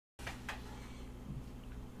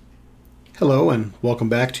Hello and welcome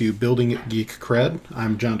back to Building Geek Cred.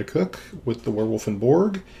 I'm John DeCocq with the Werewolf and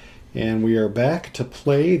Borg, and we are back to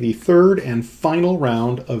play the third and final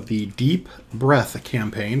round of the Deep Breath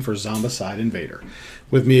campaign for Zombicide Invader.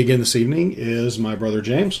 With me again this evening is my brother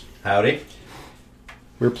James. Howdy.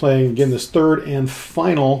 We're playing again this third and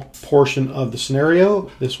final portion of the scenario.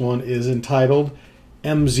 This one is entitled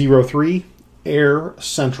M03 Air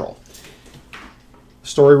Central. The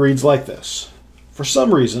story reads like this. For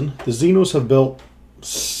some reason, the Xenos have built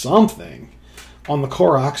something on the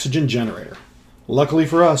core oxygen generator. Luckily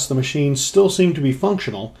for us, the machines still seem to be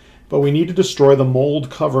functional, but we need to destroy the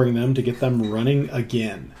mold covering them to get them running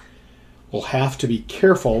again. We'll have to be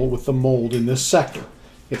careful with the mold in this sector.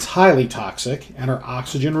 It's highly toxic, and our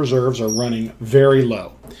oxygen reserves are running very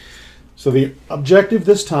low. So the objective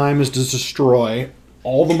this time is to destroy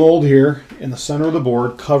all the mold here in the center of the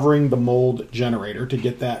board, covering the mold generator to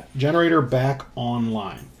get that generator back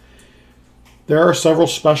online. There are several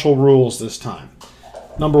special rules this time.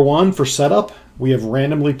 Number one, for setup, we have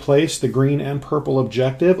randomly placed the green and purple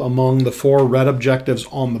objective among the 4 red objectives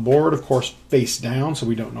on the board, of course face down so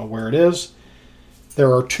we don't know where it is.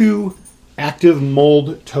 There are 2 active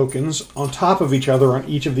mold tokens on top of each other on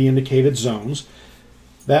each of the indicated zones.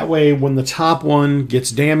 That way when the top one gets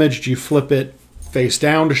damaged, you flip it face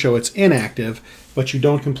down to show it's inactive, but you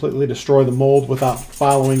don't completely destroy the mold without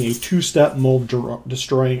following a 2-step mold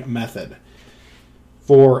destroying method.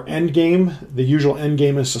 For endgame, the usual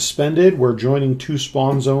endgame is suspended, where joining 2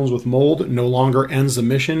 spawn zones with mold no longer ends the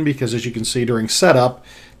mission because, as you can see during setup,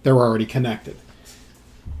 they're already connected.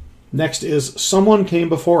 Next is someone came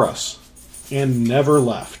before us and never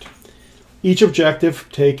left. Each objective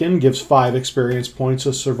taken gives 5 experience points to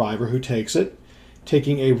the survivor who takes it.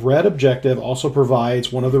 Taking a red objective also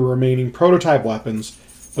provides one of the remaining prototype weapons,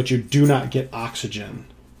 but you do not get oxygen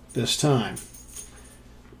this time.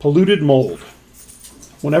 Polluted mold.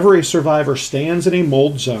 Whenever a survivor stands in a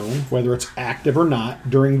mold zone, whether it's active or not,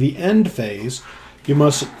 during the end phase, you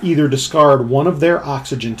must either discard one of their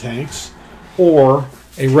oxygen tanks or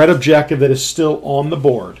a red objective that is still on the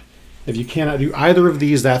board. If you cannot do either of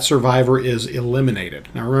these, that survivor is eliminated.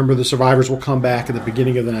 Now remember, the survivors will come back at the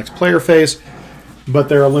beginning of the next player phase, but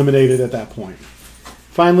they're eliminated at that point.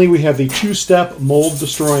 Finally, we have the 2-step mold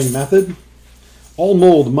destroying method. All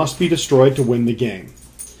mold must be destroyed to win the game.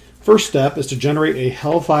 First step is to generate a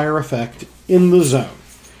Hellfire effect in the zone.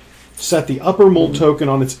 Set the upper mold token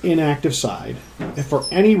on its inactive side. If for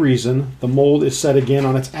any reason the mold is set again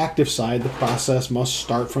on its active side, the process must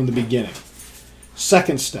start from the beginning.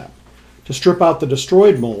 Second step. To strip out the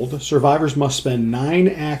destroyed mold, survivors must spend 9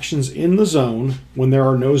 actions in the zone when there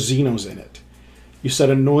are no Xenos in it. You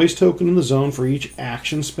set a noise token in the zone for each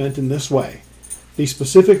action spent in this way. These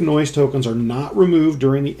specific noise tokens are not removed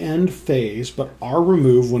during the end phase, but are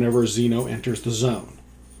removed whenever a Xeno enters the zone.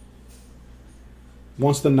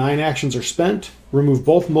 Once the 9 actions are spent, remove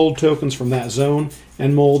both mold tokens from that zone,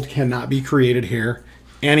 and mold cannot be created here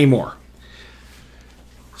anymore.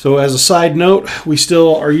 So as a side note, we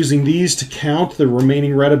still are using these to count the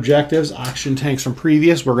remaining red objectives, oxygen tanks from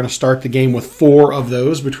previous. We're going to start the game with 4 of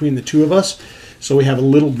those between the 2 of us. So we have a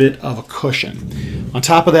little bit of a cushion. On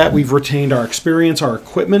top of that, we've retained our experience, our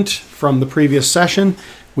equipment from the previous session.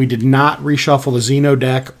 We did not reshuffle the Xeno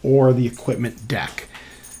deck or the equipment deck.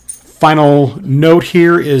 Final note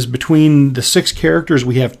here is between the 6 characters,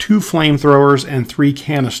 we have 2 flamethrowers and 3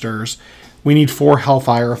 canisters. We need 4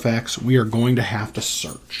 Hellfire effects. We are going to have to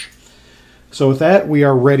search. So with that, we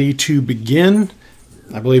are ready to begin.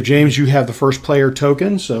 I believe, James, you have the first player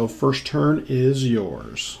token, so first turn is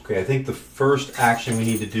yours. Okay, I think the first action we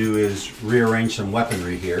need to do is rearrange some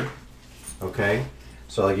weaponry here. Okay,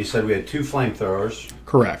 so like you said, we had 2 flamethrowers.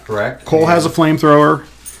 Correct. Correct. Cole has a flamethrower.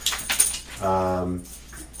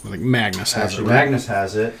 I think Magnus has it, right? Magnus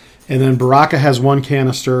has it. And then Baraka has 1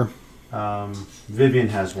 canister. Vivian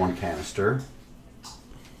has 1 canister.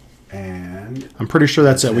 And I'm pretty sure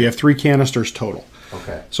that's it. We have 3 canisters total.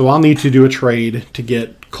 Okay. So I'll need to do a trade to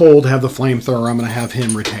get Cole to have the flamethrower. I'm going to have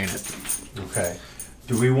him retain it. Okay.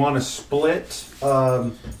 Do we want to split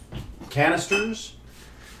canisters?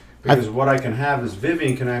 Because what I can have is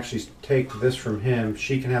Vivian can actually take this from him.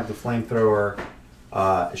 She can have the flamethrower.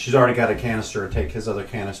 She's already got a canister. Take his other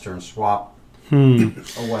canister and swap a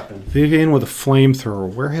weapon. Vivian with a flamethrower.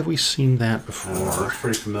 Where have we seen that before? That's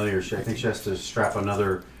pretty familiar. I think she has to strap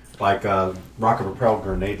another, like a rocket-propelled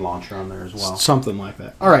grenade launcher on there as well. Something like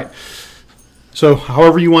that. All right. So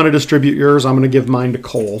however you want to distribute yours, I'm going to give mine to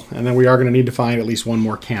Cole. And then we are going to need to find at least 1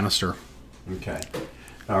 more canister. Okay.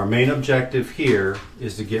 Now our main objective here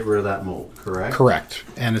is to get rid of that mold, correct? Correct.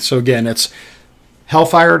 And so again, it's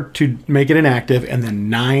Hellfire to make it inactive, and then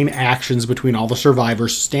 9 actions between all the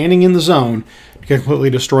survivors standing in the zone to completely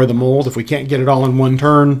destroy the mold. If we can't get it all in one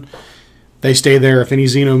turn, they stay there. If any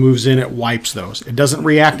Xeno moves in, it wipes those. It doesn't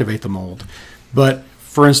reactivate the mold. But,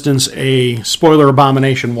 for instance, a spoiler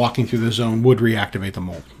abomination walking through the zone would reactivate the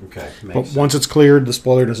mold. Okay. But once it's cleared, the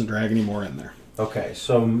spoiler doesn't drag any more in there. Okay,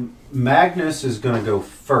 so Magnus is going to go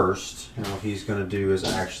first, and what he's going to do is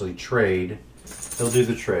actually trade. He'll do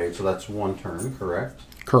the trade, so that's 1 turn, correct?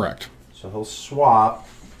 Correct. So he'll swap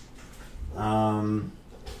 4 on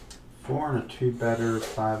a 2 better,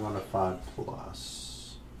 5 on a 5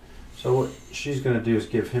 plus. So what she's going to do is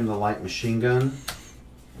give him the light machine gun,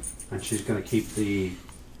 and she's going to keep the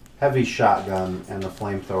heavy shotgun and the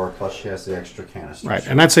flamethrower, plus she has the extra canister. Right,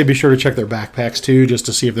 and I'd say be sure to check their backpacks too, just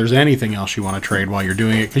to see if there's anything else you want to trade while you're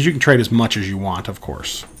doing it, because you can trade as much as you want, of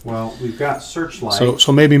course. Well, we've got Searchlight.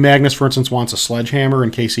 So maybe Magnus, for instance, wants a sledgehammer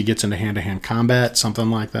in case he gets into hand-to-hand combat,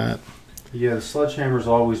 something like that. Yeah, the sledgehammer is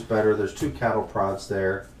always better. There's 2 cattle prods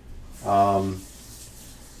there,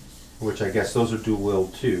 which I guess those are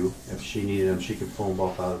dual-wield too. If she needed them, she could pull them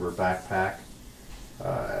both out of her backpack.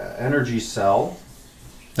 Energy cell.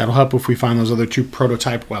 That'll help if we find those other 2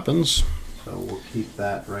 prototype weapons. So we'll keep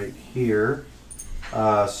that right here.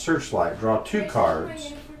 Searchlight. Draw 2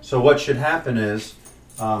 cards. So what should happen is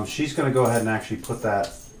she's going to go ahead and actually put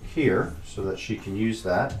that here so that she can use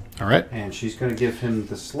that. All right. And she's going to give him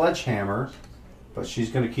the sledgehammer, but she's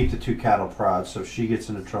going to keep the 2 cattle prods, so if she gets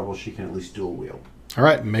into trouble, she can at least dual wield. All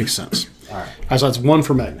right, makes sense. All right. So that's 1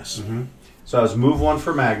 for Magnus. Mm-hmm. So as move 1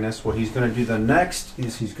 for Magnus, what he's going to do the next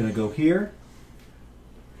is he's going to go here.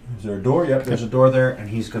 Is there a door? Yep, there's a door there, and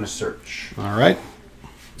he's going to search. All right.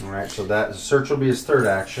 All right, so that search will be his 3rd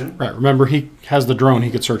action. Right, remember, he has the drone.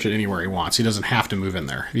 He could search it anywhere he wants. He doesn't have to move in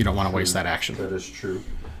there. You don't want to waste that action. That is true.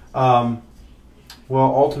 Well,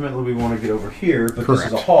 ultimately, we want to get over here, but Correct. This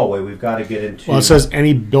is a hallway. We've got to get into... Well, it says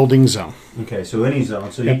any building zone. Okay, so any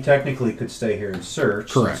zone. So he technically could stay here and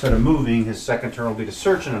search. Correct. So instead of moving, his 2nd turn will be to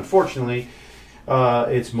search, and unfortunately,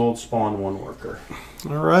 it's mold spawn 1 worker.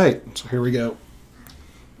 All right, so here we go.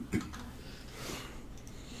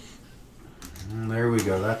 And there we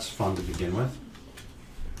go. That's fun to begin with.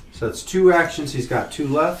 So that's 2 actions. He's got 2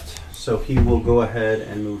 left. So he will go ahead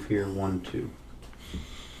and move here 1, 2.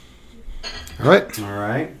 All right.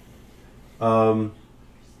 All right.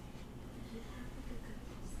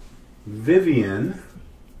 Vivian,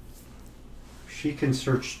 she can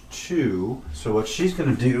search 2. So what she's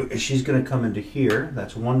going to do is she's going to come into here.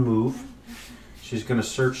 That's 1 move. She's going to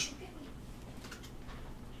search.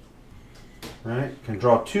 Right? Can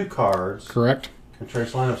draw 2 cards. Correct. Can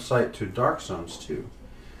trace line of sight to dark zones too.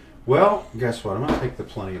 Well, guess what? I'm going to take the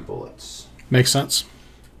plenty of bullets. Makes sense.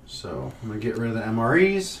 So I'm going to get rid of the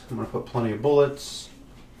MREs. I'm going to put plenty of bullets.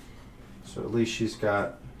 So at least she's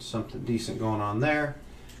got something decent going on there.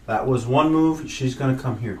 That was 1 move. She's going to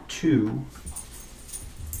come here 2.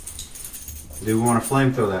 Do we want to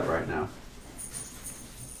flamethrow that right now?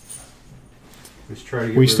 Let's try to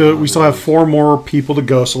get We still have 4 more people to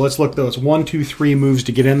go. So let's look though. It's 1, 2, 3 moves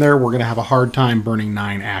to get in there. We're going to have a hard time burning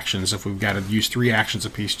 9 actions if we've got to use 3 actions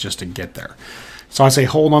apiece just to get there. So I say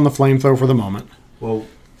hold on the flamethrower for the moment. Well,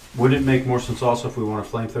 would it make more sense also if we want a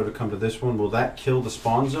flamethrower to come to this one? Will that kill the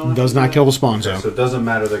spawn zone? Does not kill the spawn zone. So it doesn't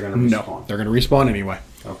matter. They're going to respawn. No, they're going to respawn anyway.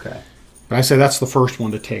 Okay. But I say that's the first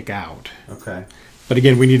one to take out. Okay. But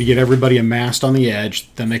again, we need to get everybody amassed on the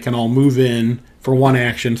edge. Then they can all move in for 1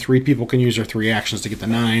 action. 3 people can use their 3 actions to get the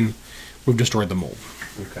 9. We've destroyed the mold.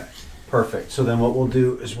 Okay. Perfect. So then what we'll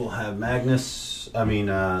do is we'll have Jared.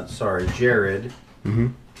 Mm-hmm.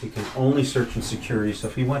 He can only search in security. So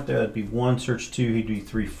if he went there, that'd be 1, search 2, he'd be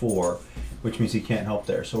 3, 4, which means he can't help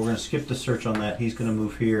there. So we're going to skip the search on that. He's going to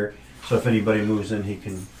move here. So if anybody moves in, he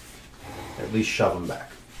can at least shove him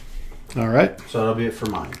back. All right. So that'll be it for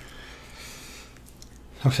mine.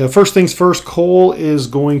 Okay, first things first, Cole is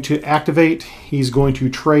going to activate. He's going to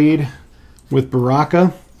trade with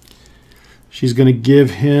Baraka. She's going to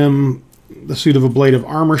give him the suit of a blade of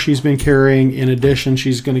armor she's been carrying. In addition,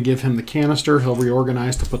 she's going to give him the canister. He'll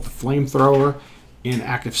reorganize to put the flamethrower in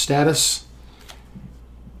active status.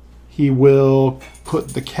 He will put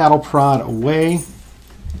the cattle prod away.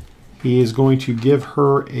 He is going to give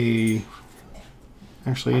her a...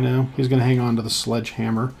 Actually, he's going to hang on to the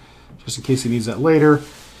sledgehammer just in case he needs that later.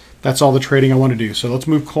 That's all the trading I want to do. So let's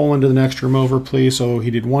move Cole into the next room over, please. So he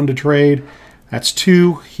did 1 to trade. That's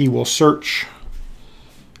 2. He will search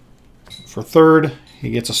for 3rd. He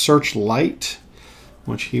gets a searchlight,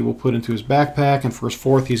 which he will put into his backpack. And for his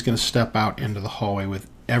 4th, he's going to step out into the hallway with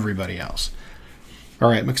everybody else. All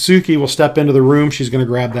right, Mitsuki will step into the room. She's going to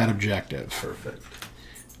grab that objective. Perfect.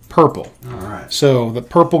 Purple. All right. So the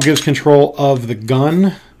purple gives control of the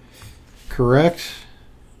gun. Correct?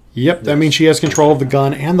 Yep, that means she has control of the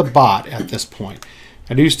gun and the bot at this point.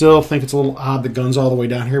 I do still think it's a little odd the gun's all the way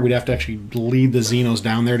down here. We'd have to actually lead the Xenos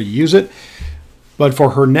down there to use it. But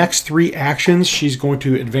for her next 3 actions, she's going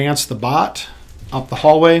to advance the bot up the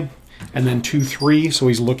hallway, and then 2-3, so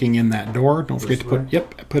he's looking in that door. Don't forget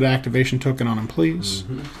to put activation token on him, please.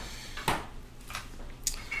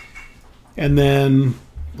 And then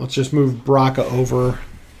let's just move Braca over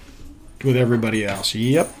with everybody else.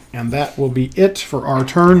 Yep, and that will be it for our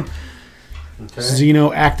turn. Okay.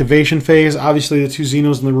 Xeno activation phase. Obviously, the 2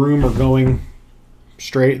 Xenos in the room are going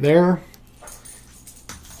straight there.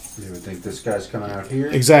 You would think this guy's coming out here?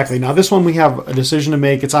 Exactly. Now, this one we have a decision to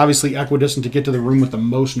make. It's obviously equidistant to get to the room with the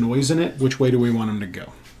most noise in it. Which way do we want him to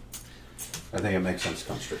go? I think it makes sense to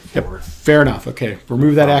come straight forward. Yep. Fair enough. Okay.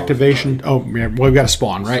 Remove that activation. Oh, yeah, well, we've got to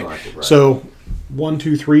spawn, right? So, 1,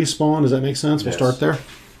 2, 3 spawn. Does that make sense? We'll start there.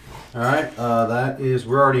 All right. That is,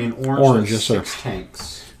 we're already in orange. Orange, yes, sir. 6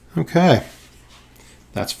 tanks. Okay.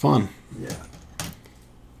 That's fun. Yeah.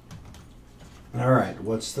 All right.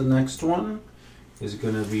 What's the next one? Is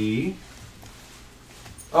going to be...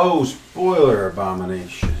 Oh, spoiler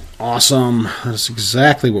abomination. Awesome. That's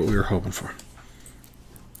exactly what we were hoping for.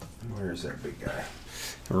 Where is that big guy?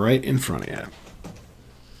 Right in front of you.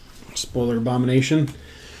 Spoiler abomination.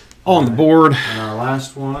 On the board. And our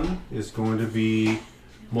last one is going to be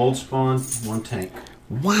mold spawn, 1 tank.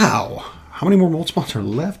 Wow. How many more mold spawns are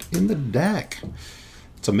left in the deck?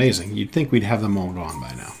 It's amazing. You'd think we'd have them all gone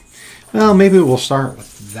by now. Well, maybe we'll start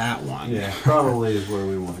with that one. Yeah, probably is where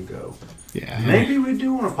we want to go. Yeah. Maybe we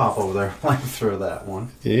do want to pop over there and throw that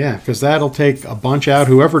one. Yeah, because that'll take a bunch out.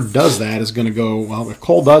 Whoever does that is going to go, well, if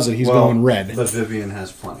Cole does it, he's going red. But Vivian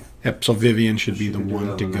has plenty. Yep, so Vivian should be the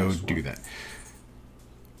one to go do that.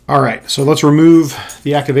 All right, so let's remove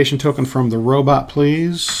the activation token from the robot,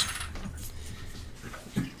 please.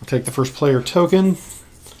 I'll take the first player token.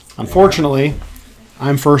 Unfortunately,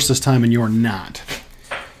 I'm first this time and you're not.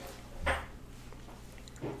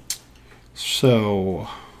 So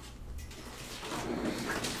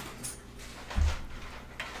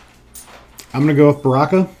I'm going to go with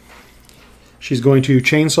Baraka. She's going to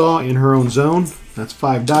chainsaw in her own zone. That's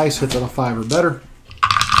 5 dice. Hits on a 5 or better.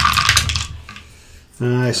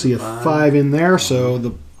 I see a 5 in there, so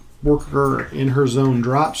the worker in her zone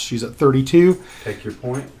drops. She's at 32. Take your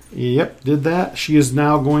point. Yep, did that. She is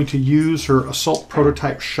now going to use her assault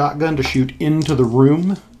prototype shotgun to shoot into the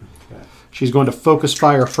room. Okay. She's going to focus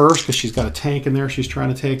fire first because she's got a tank in there she's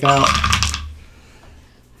trying to take out.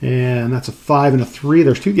 And that's a 5 and a 3.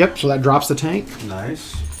 There's 2. Yep, so that drops the tank.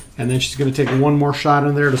 Nice. And then she's going to take 1 more shot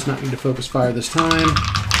in there. Does not need to focus fire this time.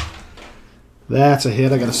 That's a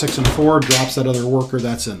hit. I got a 6 and 4. Drops that other worker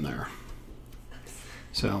that's in there.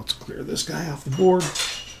 So let's clear this guy off the board.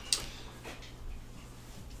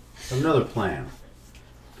 Another plan.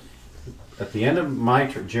 At the end of my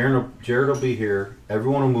turn, Jared will be here.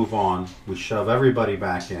 Everyone will move on. We shove everybody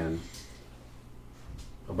back in.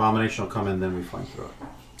 Abomination will come in, then we flamethrow it.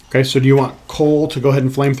 Okay, so do you want Cole to go ahead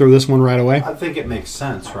and flamethrow this one right away? I think it makes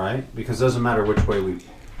sense, right? Because it doesn't matter which way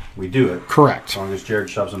we do it. Correct. As long as Jared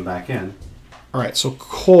shoves them back in. All right, so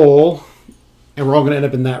Cole, and we're all going to end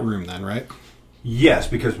up in that room then, right? Yes,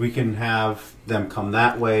 because we can have them come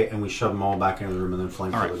that way, and we shove them all back into the room and then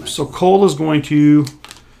flame through the next. So Cole is going to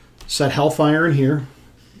set Hellfire in here,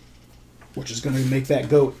 which is going to make that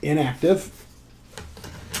go inactive.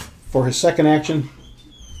 For his second action,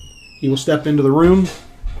 he will step into the room,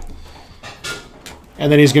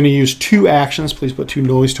 and then he's going to use 2 actions. Please put 2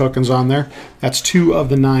 noise tokens on there. That's 2 of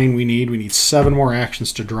the 9 we need. We need 7 more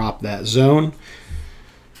actions to drop that zone.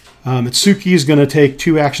 Mitsuki is going to take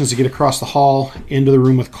 2 actions to get across the hall into the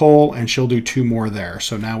room with Cole, and she'll do 2 more there.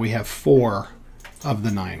 So now we have 4 of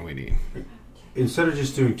the 9 we need. Instead of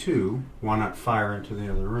just doing 2, why not fire into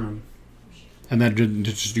the other room? And then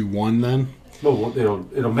just do 1 then? Well,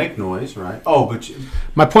 it'll make noise, right? Oh, but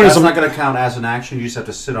my point is, that's not going to count as an action. You just have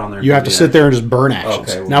to sit on there. You have to sit there and just burn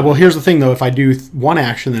actions. Okay, now, here's the thing, though. If I do 1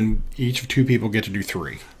 action, then each of 2 people get to do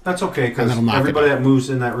 3. That's okay, because everybody that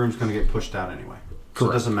moves in that room is going to get pushed out anyway. So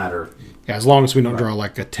it doesn't matter. Yeah, as long as we don't draw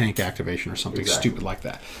like a tank activation or something stupid like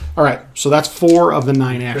that. All right, so that's 4 of the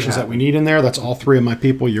 9 actions that we need in there. That's all 3 of my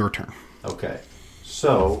people. Your turn. Okay.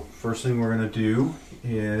 So, first thing we're going to do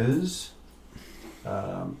is...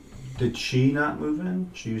 did she not move in?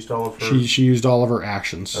 She used all of her... She used all of her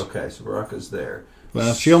actions. Okay, so Baraka's there.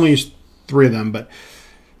 Well, she only used 3 of them, but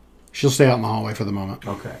she'll stay out in the hallway for the moment.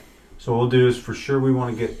 Okay. So what we'll do is, for sure, we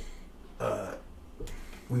want to get...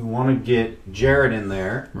 we want to get Jared in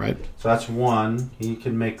there. Right. So that's 1. He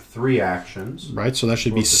can make 3 actions. Right, so that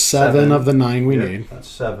should be 7 of the 9 we need. That's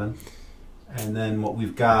 7. And then what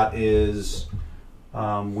we've got is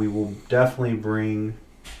we will definitely bring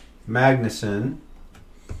Magnus in.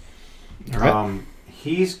 All right.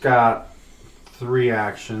 He's got 3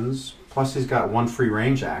 actions. Plus, he's got 1 free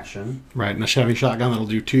range action. Right, and a heavy shotgun that'll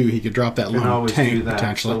do 2. He could drop that lone tank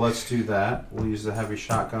potentially. So let's do that. We'll use the heavy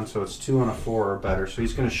shotgun, so it's 2 on a 4 or better. So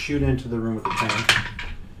he's going to shoot into the room with the tank.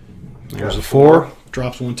 There's a 4.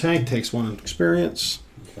 Drops 1 tank, takes 1 experience.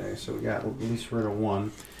 Okay, so we got at least rid of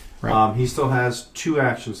 1. Right. He still has 2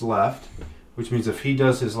 actions left, which means if he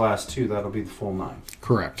does his last 2, that'll be the full 9.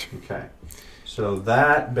 Correct. Okay. So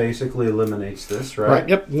that basically eliminates this, right? Right,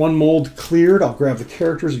 yep. 1 mold cleared. I'll grab the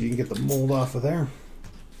characters if you can get the mold off of there.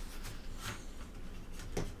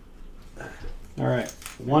 All right,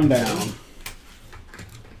 1 down.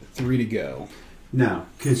 3 to go. Now,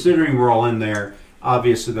 considering we're all in there,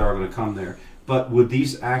 obviously they're all going to come there. But would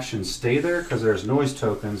these actions stay there? Because there's noise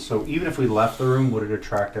tokens, so even if we left the room, would it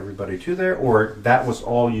attract everybody to there? Or that was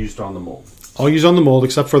all used on the mold? All used on the mold,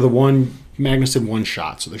 except for the 1... Magnus did 1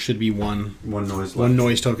 shot, so there should be one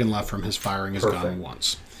noise token left from his firing his gun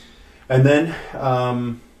once. And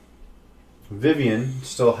then Vivian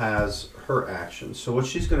still has her action. So what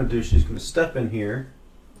she's going to do, she's going to step in here,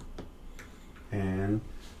 and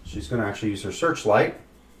she's going to actually use her searchlight.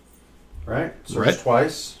 Right? Search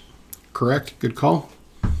twice. Correct. Good call.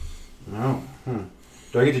 No.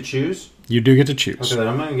 Do I get to choose? You do get to choose. Okay, then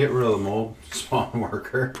I'm going to get rid of the mold spawn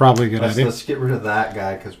worker. Probably a good idea. Let's get rid of that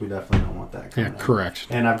guy because we definitely don't want that guy. Yeah, correct.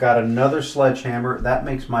 And I've got another sledgehammer. That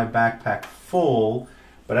makes my backpack full.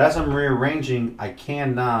 But as I'm rearranging, I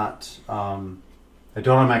cannot... I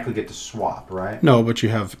don't automatically get to swap, right? No, but you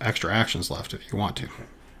have extra actions left if you want to. Okay.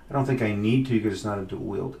 I don't think I need to because it's not a dual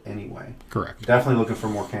wield anyway. Correct. Definitely looking for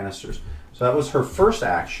more canisters. So that was her first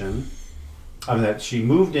action. I mean, that she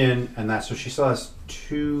moved in, and that so she still has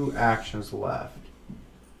 2 actions left.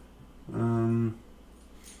 I mean,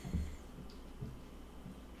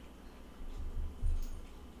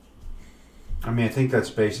 I think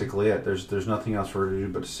that's basically it. There's nothing else for her to do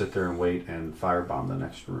but to sit there and wait and firebomb the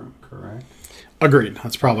next room. Correct? Agreed.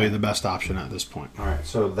 That's probably the best option at this point. All right,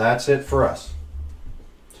 so that's it for us.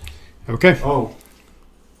 Okay. Oh,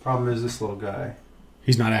 problem is this little guy.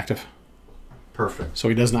 He's not active. Perfect. So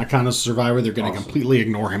he does not count as a survivor. They're going to completely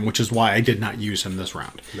ignore him, which is why I did not use him this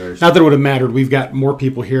round. Not that it would have mattered. We've got more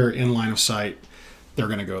people here in line of sight. They're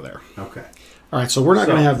going to go there. Okay. All right, so we're not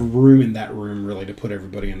going to have room in that room, really, to put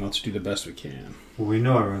everybody in. Let's do the best we can. Well, we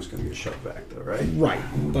know everyone's going to get shoved back, though, right? Right.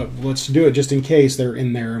 But let's do it just in case they're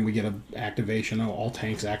in there and we get an activation. Oh, all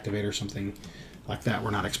tanks activate or something like that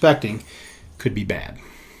we're not expecting. Could be bad.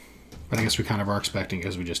 But I guess we kind of are expecting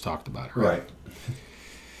as we just talked about it, right?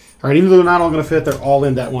 All right, even though they're not all going to fit, they're all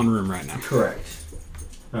in that one room right now. Correct.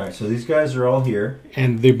 All right, so these guys are all here.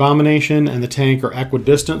 And the Abomination and the tank are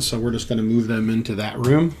equidistant, so we're just going to move them into that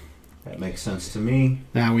room. That makes sense to me.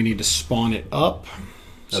 Now we need to spawn it up.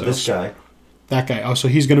 So this guy. That guy. Oh, so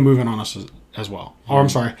he's going to move in on us as well. Oh, I'm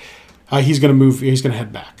sorry. He's going to move. He's going to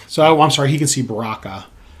head back. So I'm sorry. He can see Baraka.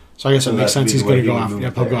 So I guess that makes sense. He's going to go after.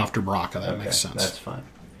 Yep, he'll go after Baraka. That makes sense. That's fine.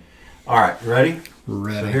 All right, ready?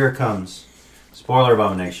 Ready. So here it comes. Spoiler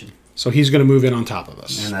Abomination. So he's going to move in on top of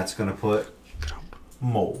us. And that's going to put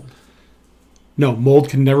mold. No, mold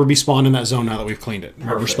can never be spawned in that zone now that we've cleaned it.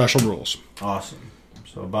 There are special rules. Awesome.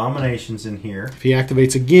 So Abomination's in here. If he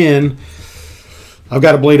activates again, I've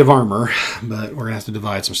got a blade of armor, but we're going to have to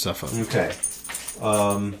divide some stuff up. Okay.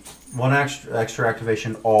 1 extra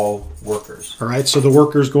activation, all workers. All right, so the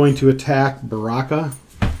worker's going to attack Baraka.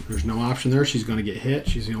 There's no option there. She's going to get hit.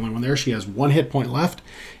 She's the only one there. She has 1 hit point left.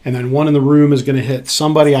 And then 1 in the room is going to hit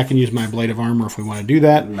somebody. I can use my blade of armor if we want to do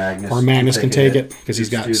that. Or Magnus can take it because he's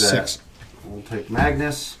got 6. We'll take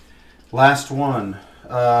Magnus. Last one.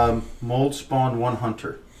 Mold spawned 1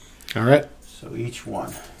 hunter. All right. So each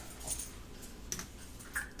one.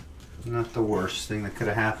 Not the worst thing that could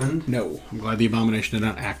have happened. No. I'm glad the Abomination did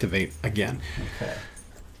not activate again. Okay.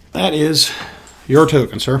 That is your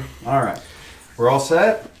token, sir. All right. We're all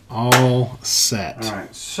set? All set. All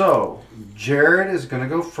right. So Jared is going to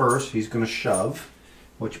go first. He's going to shove,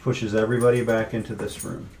 which pushes everybody back into this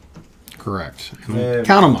room. Correct. And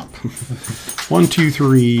count them up. 1, 2,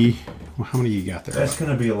 3. Well, how many you got there? That's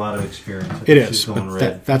going to be a lot of experience. It is.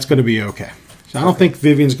 But that's going to be okay. So I don't think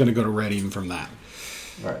Vivian's going to go to red even from that.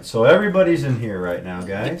 All right. So everybody's in here right now,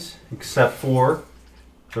 guys, except for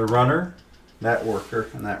the runner, that worker,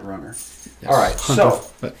 and that runner. Yes. All right.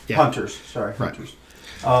 Hunters. Sorry, hunters.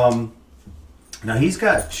 Now he's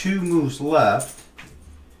got 2 moves left.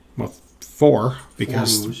 Well, 4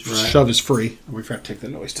 because moves, right. shove is free. We forgot to take the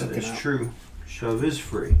noise That token is out. true. Shove is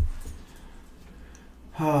free.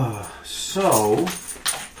 So,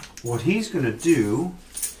 what he's going to do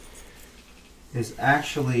is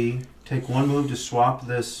actually take 1 move to swap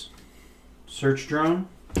this search drone.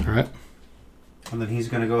 All right. And then he's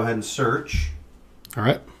going to go ahead and search. All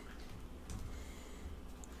right.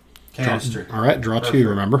 Canister. All right. Draw 2,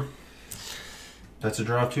 remember? That's a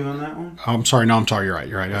draw 2 on that one? Oh, I'm sorry. No, I'm sorry. You're right.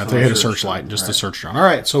 You're right. That's they hit a search searchlight, drone, just right. a search drone. All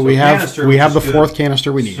right. So, So we have canister, the which is 4th good.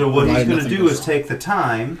 canister we need. So what he's Provided going to nothing do goes is wrong. take the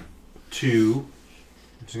time to...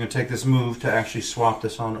 He's going to take this move to actually swap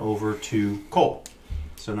this on over to Cole.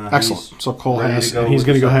 So now Excellent. So Cole ready has, to go and he's with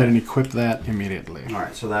going to go something. ahead and equip that immediately. All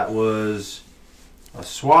right, so that was a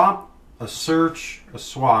swap, a search, a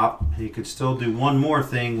swap. He could still do one more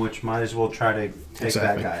thing, which might as well try to take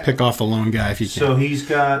that guy out. Pick off the lone guy if you can. So he's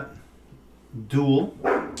got dual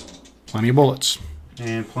Plenty of bullets.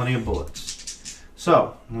 and plenty of bullets.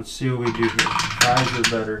 So let's see what we do here. 5s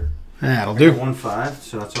are better. That'll I do. got 1 5,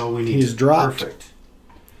 so that's all we need. He's dropped. Perfect.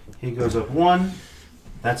 He goes up 1.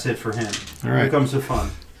 That's it for him. All right. Here comes the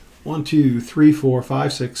fun. 1, 2, 3, 4,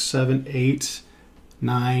 5, 6, 7, 8,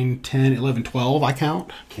 9, 10, 11, 12. I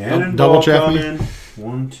count. Cannonball Double check come me. in.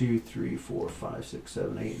 1, 2, 3, 4, 5, 6,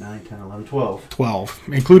 7, 8, 9, 10, 11, 12. 12,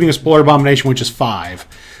 including a spoiler abomination, which is 5.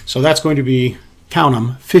 So that's going to be, count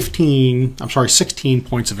them, 16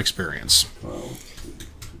 points of experience. 12,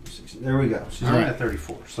 16. There we go. She's All only right. at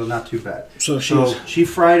 34, so not too bad. So she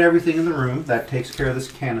fried everything in the room. That takes care of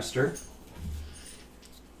this canister.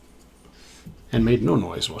 And made no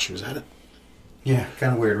noise while she was at it. Yeah,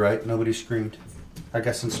 kind of weird, right? Nobody screamed. I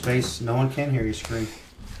guess in space, no one can hear you scream.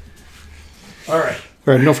 All right.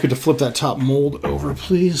 All right, don't forget to flip that top mold over,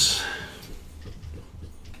 please.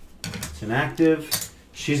 It's inactive.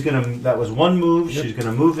 She's going to... That was 1 move. Yep. She's going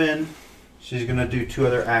to move in. She's going to do 2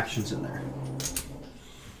 other actions in there.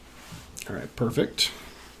 All right, perfect.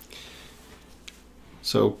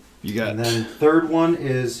 So you got And then third one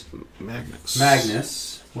is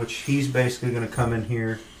Magnus, which he's basically going to come in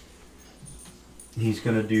here. He's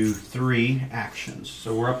going to do 3 actions.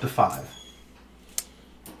 So we're up to 5.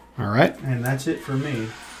 All right. And that's it for me.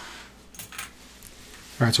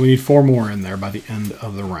 All right, so we need 4 more in there by the end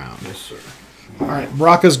of the round. Yes, sir. All right,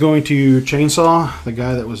 Baraka's going to chainsaw the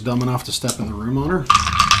guy that was dumb enough to step in the room on her.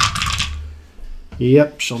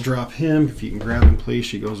 Yep, she'll drop him. If you can grab him, please.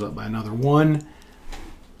 She goes up by another 1.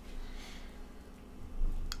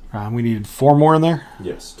 We needed 4 more in there.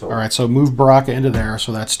 Yes, totally. All right, so move Baraka into there.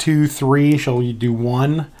 So that's 2, 3. Shall we do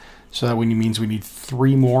 1? So that means we need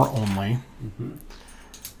 3 more only. Mm-hmm.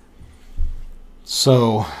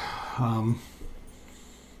 So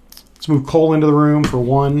let's move Cole into the room for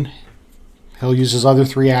 1. He'll use his other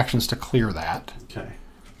 3 actions to clear that. Okay.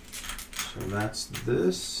 So that's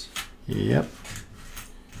this. Yep.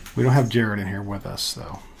 We don't have Jared in here with us,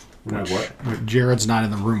 though. What? Jared's not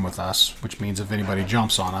in the room with us, which means if anybody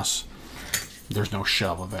jumps on us, there's no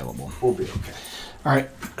shove available. We'll be okay. All right.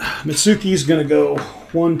 Mitsuki's going to go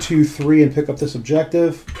 1, 2, 3 and pick up this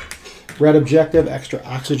objective. Red objective, extra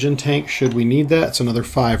oxygen tank, should we need that. It's another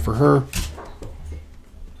 5 for her.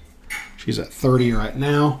 She's at 30 right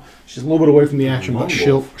now. She's a little bit away from the action, but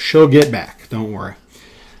she'll get back. Don't worry.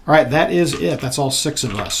 All right, that is it. That's all 6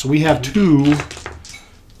 of us. So we have 2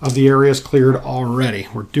 of the areas cleared already.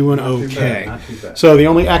 We're doing okay. Not too bad. So the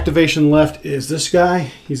only activation left is this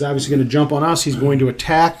guy. He's obviously going to jump on us. He's going to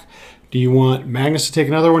attack. Do you want Magnus to take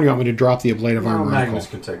another one? Or you want me to drop the ablative armor? Magnus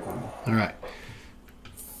can take one. All right.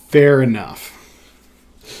 Fair enough.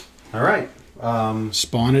 All right.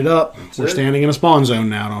 Spawn it up. We're standing in a spawn zone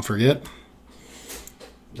now, don't forget.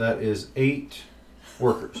 That is 8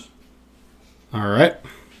 workers. All right.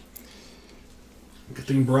 Good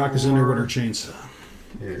thing Brock is in there with her chainsaw.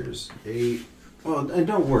 Here's 8. Well, and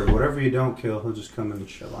don't worry. Whatever you don't kill, he'll just come in and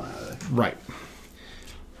shove on out of there. Right.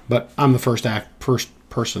 But I'm the first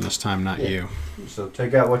person this time, not you. So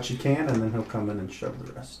take out what you can, and then he'll come in and shove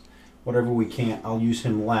the rest. Whatever we can't, I'll use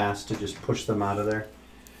him last to just push them out of there.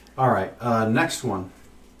 All right. Next one.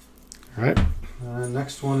 All right.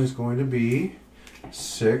 Next one is going to be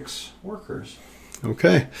 6 workers.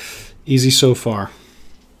 Okay. Easy so far.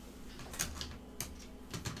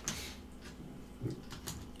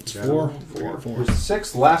 It's 4. 4. Here's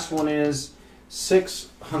 6. Last one is 6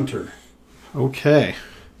 hunter. Okay.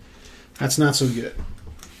 That's not so good.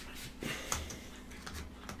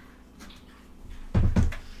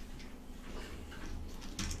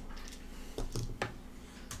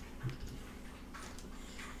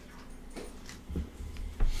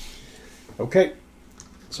 Okay.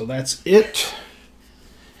 So that's it.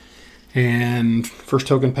 And first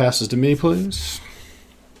token passes to me, please.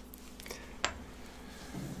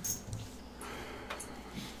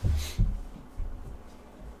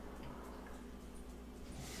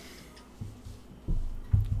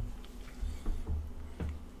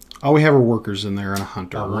 Oh, we have our workers in there and a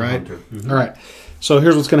hunter, Oh, right? hunter. Mm-hmm. All right. So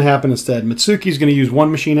here's what's going to happen instead. Mitsuki's going to use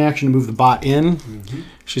one machine action to move the bot in. Mm-hmm.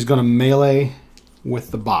 She's going to melee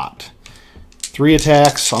with the bot. 3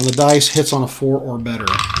 attacks on the dice, hits on a 4 or better.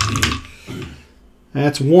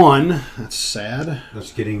 That's 1. That's sad.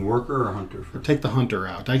 That's getting worker or hunter first? Take the hunter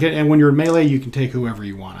out. And when you're in melee, you can take whoever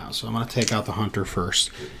you want out. So I'm going to take out the hunter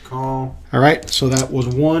first. Good call. All right, so that was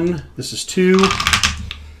 1. This is 2.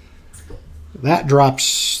 That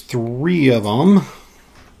drops 3 of them.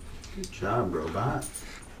 Good job, robot.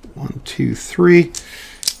 1, 2, 3.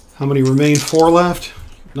 How many remain? 4 left.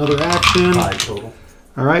 Another action. 5 total.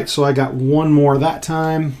 All right, so I got 1 more that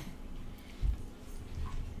time.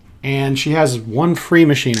 And she has 1 free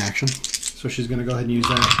machine action. So she's going to go ahead and use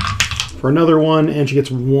that for another one. And she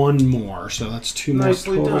gets 1 more. So that's 2 more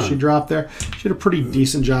Nicely total done. she dropped there. She did a pretty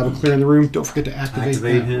decent job of clearing the room. Don't forget to activate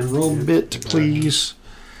that him. robot, please.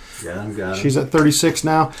 Got him. She's at 36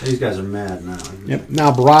 now. These guys are mad now. Yep.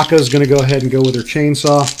 Now Baraka's going to go ahead and go with her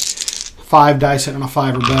chainsaw. 5 dice hitting on a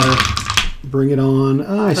 5 or better. Bring it on.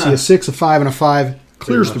 I see a 6, a 5, and a 5.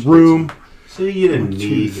 Clears the room. See, you didn't 1, 2,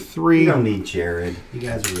 need 3. You don't need Jared. You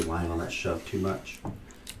guys are relying on that shove too much.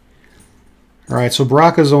 All right, so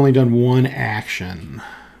Baraka's only done 1 action.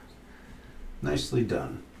 Nicely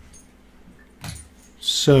done.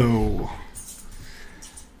 So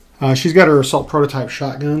she's got her assault prototype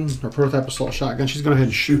shotgun, her prototype assault shotgun. She's going to go ahead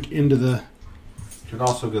and shoot into the... Could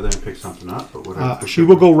also go there and pick something up, but whatever. she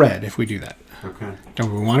will go red if we do that. Okay.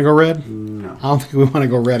 Don't we want to go red? No. I don't think we want to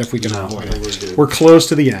go red if we can No, avoid I think it. we're good. We're close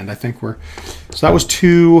to the end. I think we're... So that was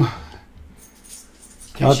 2...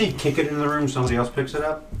 Can she kick it into the room? Somebody else picks it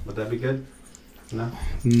up? Would that be good? No.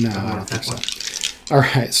 No, I don't think so. All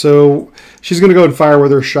right, so she's going to go and fire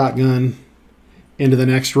with her shotgun into the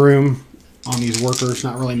next room on these workers.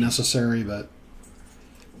 Not really necessary, but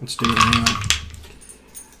let's do it anyway.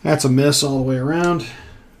 That's a miss all the way around.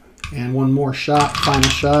 And 1 more shot, final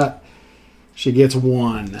shot. She gets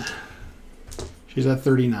 1. She's at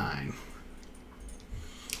 39.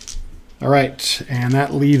 All right, and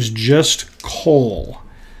that leaves just Cole.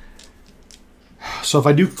 So if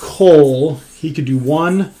I do Cole, he could do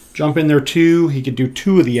 1, jump in there 2. He could do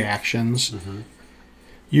 2 of the actions. Mm-hmm.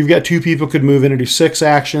 You've got 2 people could move in and do 6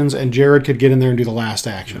 actions, and Jared could get in there and do the last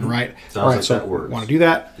action, right? Sounds all right, like so that works. Want to do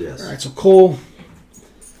that? Yes. All right, so Cole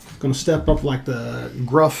going to step up like the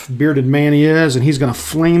gruff bearded man he is, and he's going to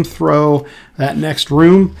flame throw that next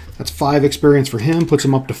room. That's 5 experience for him, puts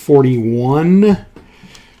him up to 41.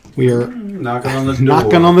 We are knocking on the door.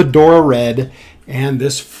 Knocking on the door of red, and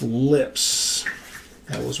this flips.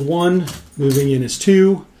 That was 1. Moving in is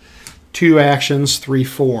 2. 2 actions, 3,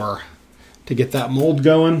 4 to get that mold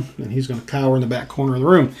going, and he's going to cower in the back corner of the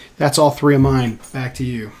room. That's all 3 of mine. Back to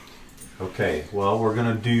you. Okay, well, we're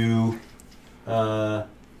going to do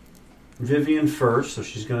Vivian first, so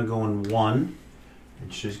she's going to go in 1,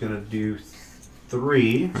 and she's going to do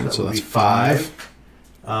 3. Right, so would that's be 5.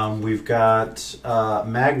 We've got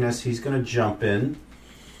Magnus. He's going to jump in.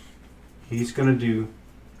 He's going to do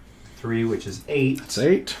 3, which is 8. That's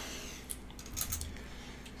 8.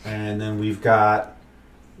 And then we've got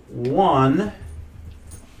 1.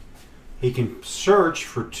 He can search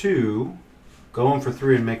for 2, go in for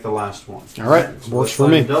 3, and make the last one. All right, So works let's for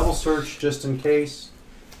let me. him double search just in case.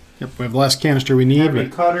 Yep, we have the last canister we need. Heavy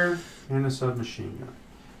But, cutter and a submachine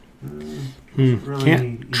gun. Really can't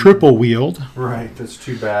need- triple wield. Right, that's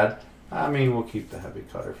too bad. I mean, we'll keep the heavy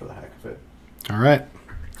cutter for the heck of it. All right.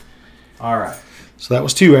 All right. So that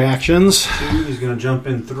was 2 actions. 2, he's going to jump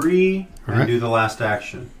in 3 All and right. do the last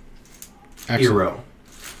action. Excellent. Hero.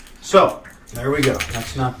 So, there we go.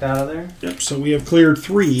 That's knocked out of there. Yep, so we have cleared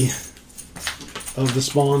 3 of the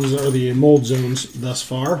spawns or the mold zones thus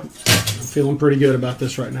far. I'm feeling pretty good about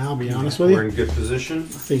this right now, I'll be honest with you. We're in good position. I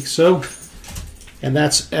think so. And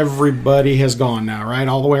that's everybody has gone now, right?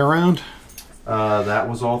 All the way around? That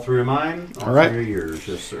was all 3 of mine. All right. 3 of yours,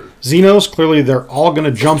 yes, sir. Xenos, clearly they're all going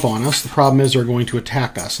to jump on us. The problem is they're going to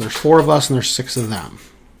attack us. There's 4 of us and there's 6 of them.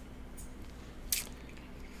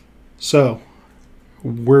 So,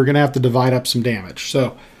 we're going to have to divide up some damage.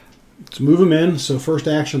 So, let's move them in. So, first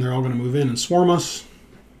action, they're all going to move in and swarm us.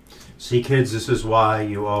 See, kids, this is why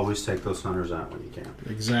you always take those hunters out when you can.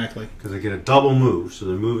 Exactly. Because they get a double move. So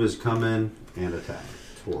the move is come in and attack.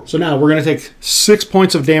 It's horrible. So now we're going to take 6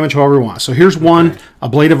 points of damage however we want. So here's 1. Okay. A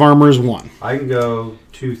blade of armor is 1. I can go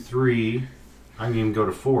 2, 3. I can even go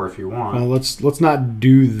to 4 if you want. Well, let's not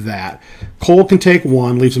do that. Cole can take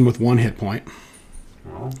 1, leaves him with 1 hit point.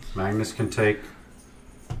 Well, Magnus can take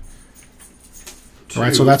 2. All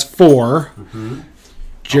right, so that's 4. Mm-hmm.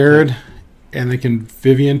 Jared, and then can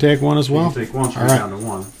Vivian take 1 as well? You can take 1, so All you're right. down to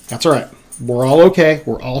 1. That's all right. We're all okay.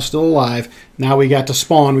 We're all still alive. Now we got to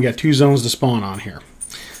spawn. We got 2 zones to spawn on here.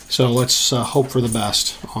 So let's hope for the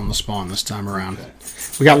best on the spawn this time around. Okay.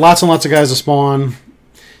 We got lots and lots of guys to spawn.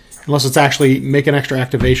 Unless it's actually make an extra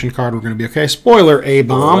activation card, we're going to be okay. Spoiler,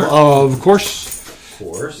 A-bomb, of course. Of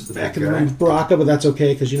course. Back in the room, Baraka, but that's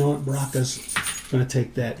okay because you know what? Baraka's going to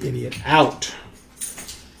take that idiot out.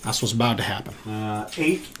 That's what's about to happen.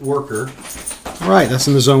 8 worker. All right, that's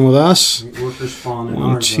in the zone with us. 8 workers spawn in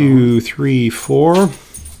 1, 2, 3, 4.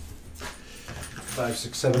 5,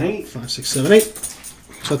 6, 7, 8. 5, 6, 7, 8.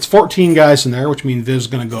 So that's 14 guys in there, which means Viv's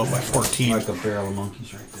going to go by 14. Like a barrel of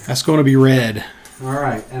monkeys right there. That's going to be red. All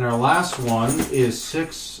right, and our last one is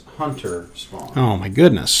 6 hunter spawn. Oh, my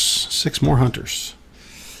goodness. 6 more hunters.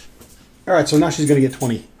 All right, so now she's going to get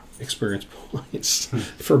 20 experience points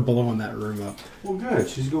for blowing that room up. Well, good.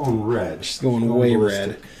 She's going red. She's going way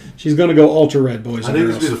red. She's going to go ultra red, boys. I think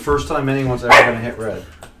this will be the first time anyone's ever going to hit red.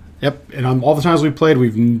 Yep, and all the times we've played,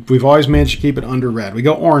 we've always managed to keep it under red. We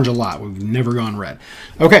go orange a lot. We've never gone red.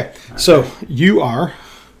 Okay, so you are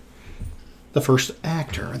the first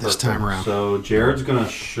actor this time around. So Jared's going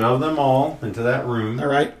to shove them all into that room. All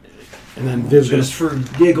right. And then Viv's just for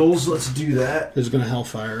giggles, let's do that. Viv's going to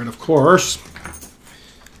hellfire. And of course,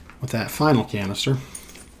 with that final canister.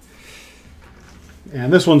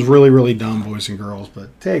 And this one's really, really dumb, boys and girls,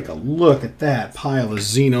 but take a look at that pile of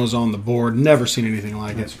Xenos on the board. Never seen anything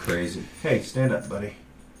like it. That's crazy. Hey, stand up, buddy.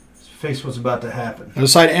 Face what's about to happen. As a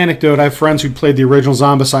side anecdote, I have friends who played the original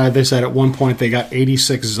Zombicide. They said at one point they got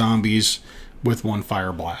 86 zombies with 1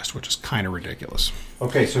 fire blast, which is kind of ridiculous.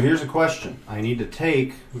 Okay, so here's a question. I need to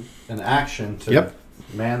take an action to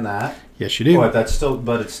man that. Yes, you do.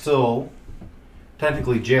 But it's still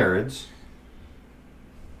technically Jared's.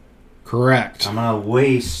 Correct. I'm going to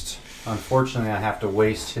waste. Unfortunately, I have to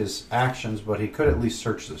waste his actions, but he could at least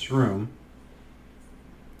search this room.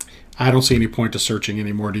 I don't see any point to searching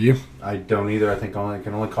anymore, do you? I don't either. I think it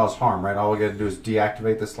can only cause harm, right? All we got to do is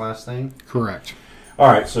deactivate this last thing. Correct.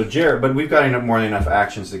 All right, so Jared, but we've got more than enough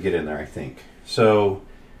actions to get in there, I think. So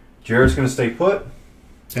Jared's going to stay put.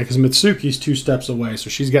 Yeah, because Mitsuki's 2 steps away, so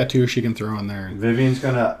she's got 2 she can throw in there. Vivian's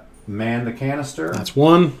going to man the canister. That's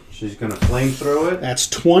 1. She's going to flamethrow it. That's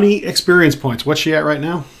 20 experience points. What's she at right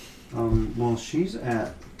now? Well, she's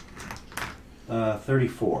at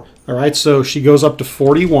 34. All right, so she goes up to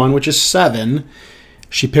 41, which is 7.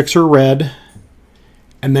 She picks her red,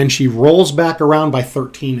 and then she rolls back around by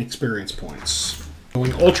 13 experience points.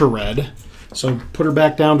 Going ultra red, so put her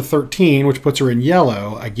back down to 13, which puts her in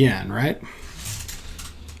yellow again, right?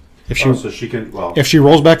 If she, so she can. Well, if she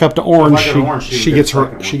rolls back up to orange, she gets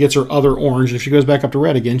her other orange. If she goes back up to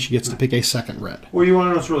red again, she gets to pick a second red. Well, you want to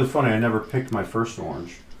know what's really funny? I never picked my first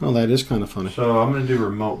orange. Oh, that is kind of funny. So I'm going to do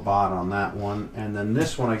remote bot on that one, and then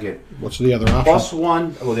this one I get. What's the other option?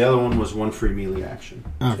 +1. Well, the other one was 1 free melee action.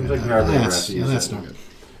 Okay, that's not good.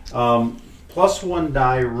 +1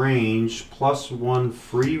 die range, +1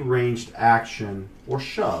 free ranged action, or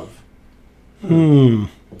shove. I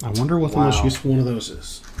wonder what the most useful one of those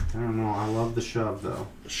is. I don't know. I love the shove, though.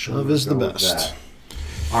 Shove is the best.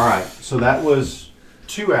 All right. So that was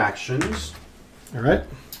 2 actions. All right.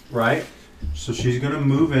 Right. So she's going to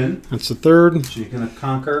move in. That's the 3rd. She's going to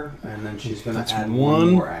conquer, and then she's going to add 1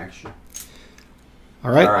 more action.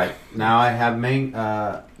 All right. All right. Now I have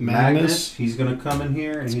Magnus. He's going to come in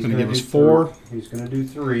here, and he's going to give us 4. He's going to do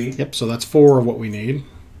 3. Yep. So that's 4 of what we need.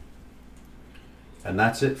 And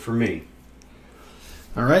that's it for me.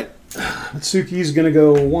 All right. Mitsuki's going to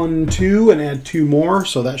go 1, 2, and add 2 more,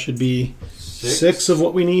 so that should be 6 of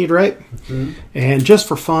what we need, right? Mm-hmm. And just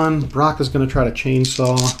for fun, Brock is going to try to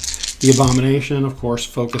chainsaw the abomination, of course,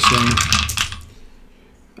 focusing.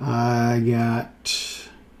 I got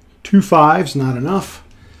 2 5s, not enough.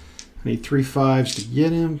 I need 3 5s to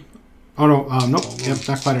get him. Oh, no, nope, yep,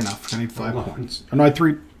 not quite enough. I need 5 points. Oh, no, I had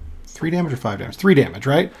 3 damage or 5 damage? 3 damage,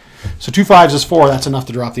 right? So 2 5s is 4. That's enough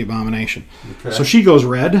to drop the abomination. Okay. So she goes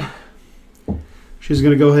red. She's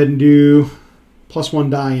going to go ahead and do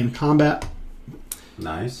 +1 die in combat.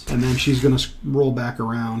 Nice. And then she's going to roll back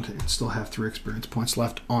around and still have 3 experience points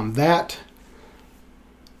left on that.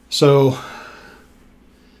 So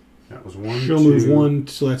that was 1. She'll move 1,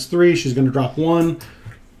 so that's 3. She's going to drop 1.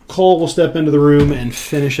 Cole will step into the room and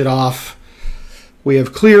finish it off. We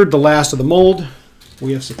have cleared the last of the mold.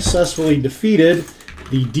 We have successfully defeated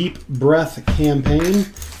the Deep Breath campaign.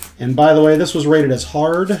 And by the way, this was rated as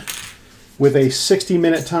hard. With a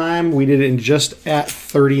 60-minute time, we did it in just at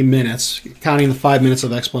 30 minutes, counting the 5 minutes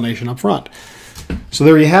of explanation up front. So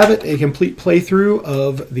there you have it, a complete playthrough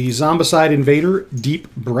of the Zombicide Invader Deep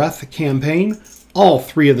Breath campaign, all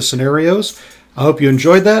 3 of the scenarios. I hope you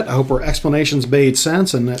enjoyed that. I hope our explanations made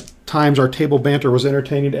sense and that times our table banter was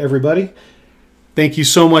entertaining to everybody. Thank you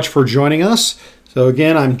so much for joining us. So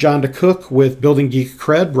again, I'm John DeCocq with Building Geek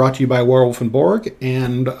Cred, brought to you by Werewolf and Borg.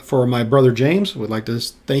 And for my brother James, we'd like to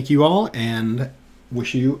thank you all and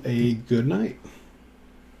wish you a good night.